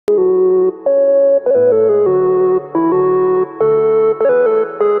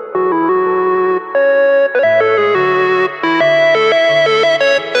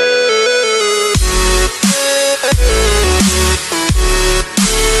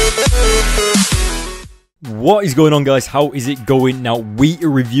What is going on, guys? How is it going? Now, we are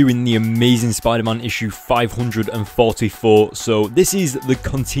reviewing the Amazing Spider-Man issue 544. So this is the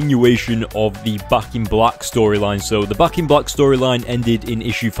continuation of the Back in Black storyline. So the Back in Black storyline ended in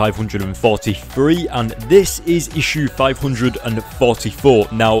issue 543, and this is issue 544.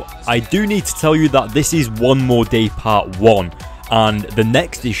 Now, I do need to tell you that this is One More Day Part 1. And the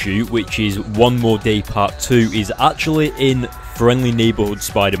next issue, which is One More Day Part 2, is actually in Friendly Neighborhood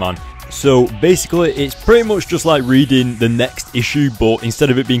Spider-Man. So basically, it's pretty much just like reading the next issue, but instead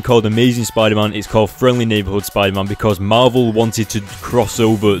of it being called Amazing Spider-Man, it's called Friendly Neighborhood Spider-Man because Marvel wanted to cross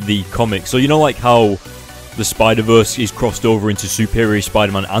over the comics. So you know like how the Spider-Verse is crossed over into Superior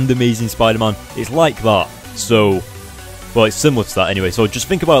Spider-Man and Amazing Spider-Man? It's like that. So, well, it's similar to that anyway. So just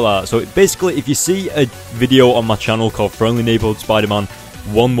think about that. So basically, if you see a video on my channel called Friendly Neighborhood Spider-Man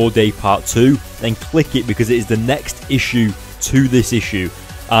One More Day Part 2, then click it because it is the next issue to this issue.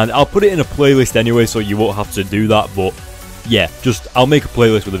 And I'll put it in a playlist anyway, so you won't have to do that, but yeah, I'll make a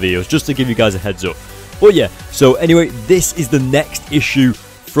playlist with the videos, just to give you guys a heads up. But yeah, so anyway, this is the next issue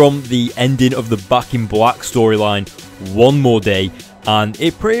from the ending of the Back in Black storyline, One More Day, and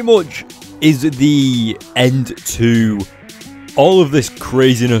it pretty much is the end to all of this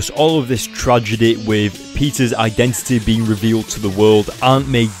craziness, all of this tragedy with Peter's identity being revealed to the world, Aunt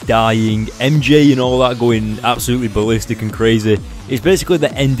May dying, MJ and all that going absolutely ballistic and crazy. It's basically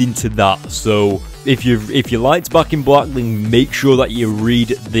the ending to that. So if you liked Back in Black, then make sure that you read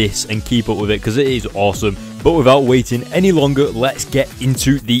this and keep up with it because it is awesome. But without waiting any longer, let's get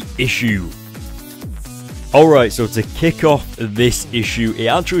into the issue. Alright, so to kick off this issue, it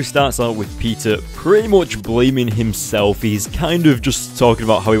actually starts out with Peter pretty much blaming himself. He's kind of just talking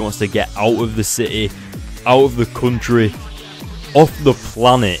about how he wants to get out of the city, out of the country, off the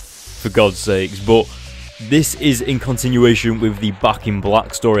planet, for God's sakes. But this is in continuation with the Back in Black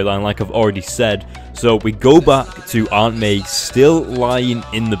storyline, like I've already said. So we go back to Aunt May still lying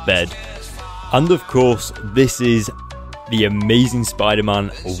in the bed. And of course, this is the Amazing Spider-Man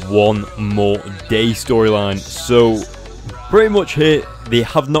One More Day storyline. So pretty much here, they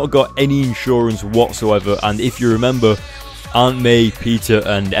have not got any insurance whatsoever, and if you remember, Aunt May, Peter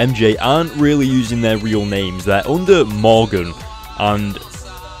and MJ aren't really using their real names. They're under Morgan, and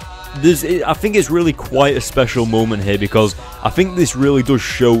I think it's really quite a special moment here because I think this really does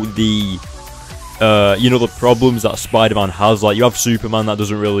show the you know, the problems that Spider-Man has. Like, you have Superman that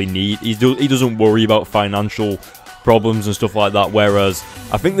doesn't really need, he doesn't worry about financial problems and stuff like that, whereas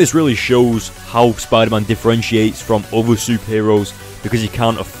I think this really shows how Spider-Man differentiates from other superheroes because he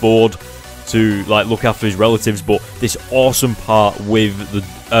can't afford to like look after his relatives. But this awesome part with the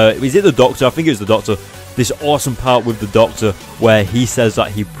is it the Doctor? I think it was the Doctor. This awesome part with the Doctor where he says that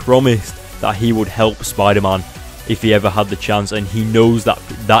he promised that he would help Spider-Man if he ever had the chance, and he knows that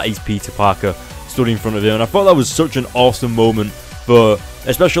that is Peter Parker stood in front of him. And I thought that was such an awesome moment for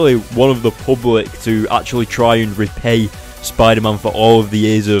especially one of the public to actually try and repay Spider-Man for all of the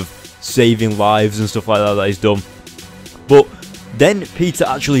years of saving lives and stuff like that he's done. But then Peter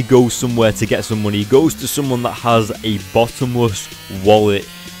actually goes somewhere to get some money. He goes to someone that has a bottomless wallet,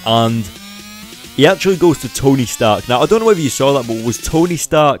 and he actually goes to Tony Stark. Now, I don't know whether you saw that, but was Tony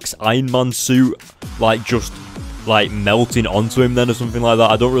Stark's Iron Man suit like just like melting onto him then or something like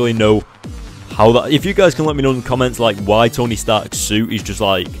that? I don't really know how that, if you guys can let me know in the comments like why Tony Stark's suit is just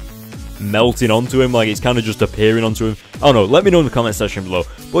like melting onto him, like it's kind of just appearing onto him. I don't know, let me know in the comment section below.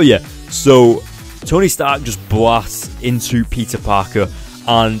 But yeah, so Tony Stark just blasts into Peter Parker,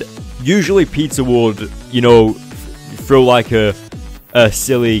 and usually Peter would, you know, throw like a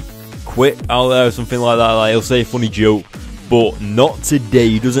silly quip out there or something like that, like he'll say a funny joke, but not today.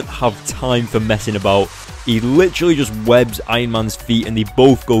 He doesn't have time for messing about. He literally just webs Iron Man's feet and they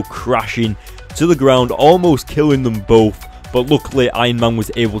both go crashing to the ground, almost killing them both, but luckily Iron Man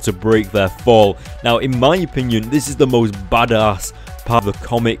was able to break their fall. Now, in my opinion, this is the most badass part of the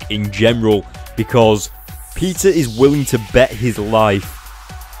comic in general because Peter is willing to bet his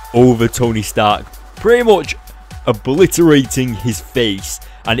life over Tony Stark, pretty much obliterating his face,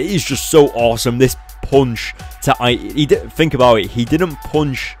 and it is just so awesome. This punch think about it, he didn't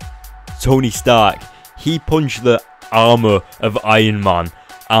punch Tony Stark, he punched the armor of Iron Man.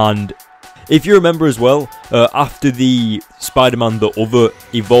 And if you remember as well, after the Spider-Man The Other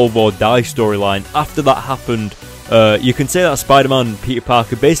Evolve or Die storyline, after that happened, you can say that Spider-Man Peter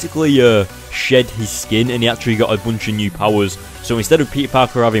Parker basically shed his skin and he actually got a bunch of new powers. So instead of Peter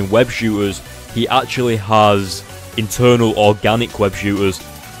Parker having web shooters, he actually has internal organic web shooters.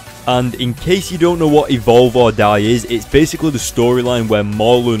 And in case you don't know what Evolve or Die is, it's basically the storyline where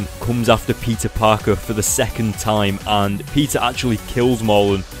Morlun comes after Peter Parker for the second time, and Peter actually kills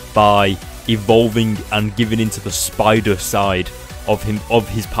Morlun by evolving and giving into the spider side of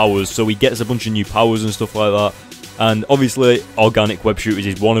his powers. So he gets a bunch of new powers and stuff like that. And obviously, organic web shooters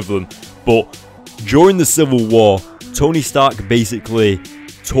is one of them. But during the Civil War, Tony Stark basically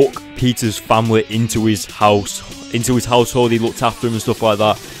took Peter's family into his house, into his household. He looked after him and stuff like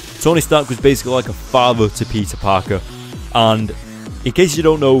that. Tony Stark was basically like a father to Peter Parker. And in case you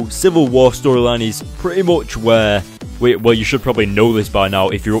don't know, Civil War storyline is pretty much where, well, you should probably know this by now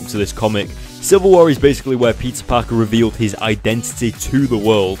if you're up to this comic. Civil War is basically where Peter Parker revealed his identity to the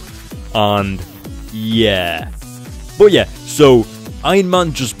world. And yeah. But yeah, so Iron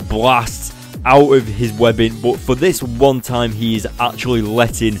Man just blasts out of his webbing, but for this one time he is actually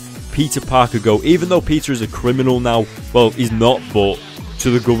letting Peter Parker go, even though Peter is a criminal now. Well, he's not, but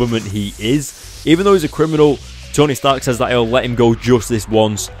to the government he is. Even though he's a criminal, Tony Stark says that he'll let him go just this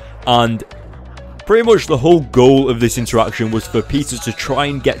once, and pretty much the whole goal of this interaction was for Peter to try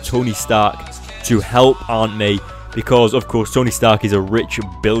and get Tony Stark to help Aunt May, because of course Tony Stark is a rich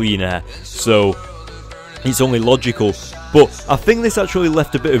billionaire, so it's only logical. But I think this actually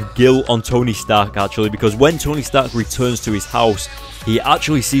left a bit of guilt on Tony Stark, actually, because when Tony Stark returns to his house, he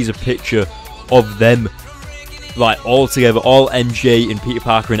actually sees a picture of them, like, all together, all MJ and Peter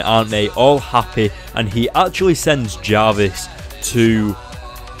Parker and Aunt May, all happy, and he actually sends Jarvis to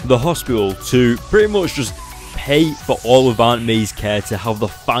the hospital to pretty much just pay for all of Aunt May's care, to have the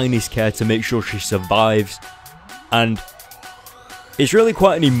finest care to make sure she survives. And it's really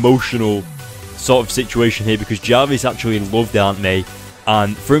quite an emotional sort of situation here, because Jarvis actually loved Aunt May,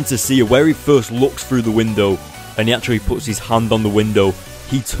 and for him to see her, where he first looks through the window and he actually puts his hand on the window,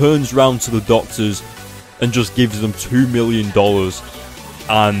 he turns round to the doctors and just gives them $2 million.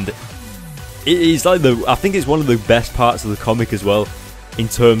 And it is like I think it's one of the best parts of the comic as well, in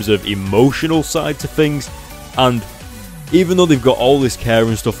terms of emotional side to things. And even though they've got all this care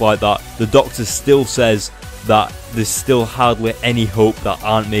and stuff like that, the doctor still says that there's still hardly any hope that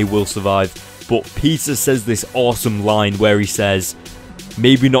Aunt May will survive. But Peter says this awesome line where he says,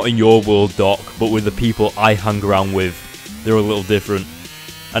 "Maybe not in your world, Doc, but with the people I hang around with, they're a little different."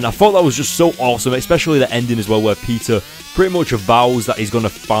 And I thought that was just so awesome, especially the ending as well, where Peter pretty much vows that he's going to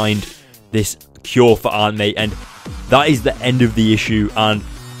find this cure for Aunt May. And that is the end of the issue. And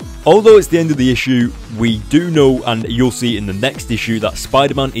although it's the end of the issue, we do know, and you'll see in the next issue, that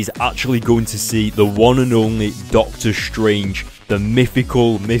Spider-Man is actually going to see the one and only Doctor Strange, the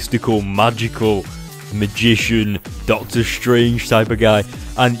mythical, mystical, magical magician Doctor Strange type of guy.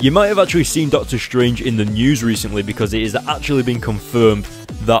 And you might have actually seen Doctor Strange in the news recently, because it has actually been confirmed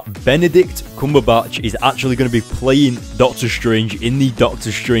that Benedict Cumberbatch is actually going to be playing Doctor Strange in the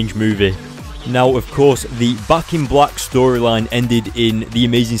Doctor Strange movie. Now, of course, the Back in Black storyline ended in The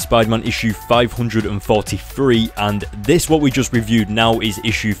Amazing Spider-Man issue 543, and this, what we just reviewed now, is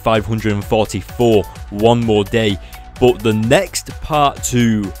issue 544, One More Day. But the next part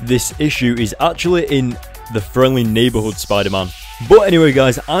to this issue is actually in the Friendly Neighborhood Spider-Man. But anyway,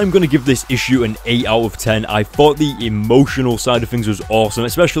 guys, I'm going to give this issue an 8 out of 10. I thought the emotional side of things was awesome,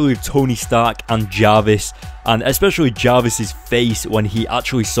 especially with Tony Stark and Jarvis, and especially Jarvis's face when he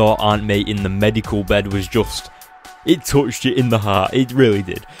actually saw Aunt May in the medical bed was just, it touched you in the heart. It really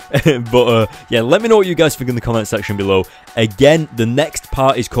did. But yeah, let me know what you guys think in the comment section below. Again, the next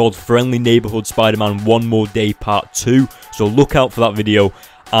part is called Friendly Neighborhood Spider-Man One More Day Part 2, so look out for that video.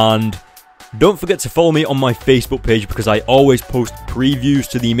 And don't forget to follow me on my Facebook page, because I always post previews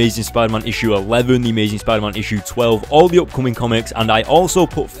to The Amazing Spider-Man issue 11, The Amazing Spider-Man issue 12, all the upcoming comics, and I also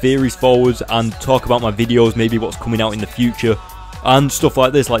put theories forwards and talk about my videos, maybe what's coming out in the future, and stuff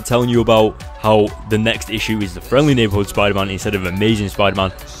like this, like telling you about how the next issue is the Friendly Neighborhood Spider-Man instead of Amazing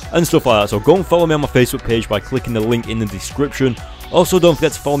Spider-Man, and stuff like that. So go and follow me on my Facebook page by clicking the link in the description. Also, don't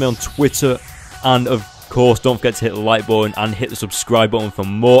forget to follow me on Twitter, and of course, don't forget to hit the like button and hit the subscribe button for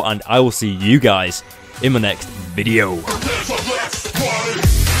more, and I will see you guys in my next video.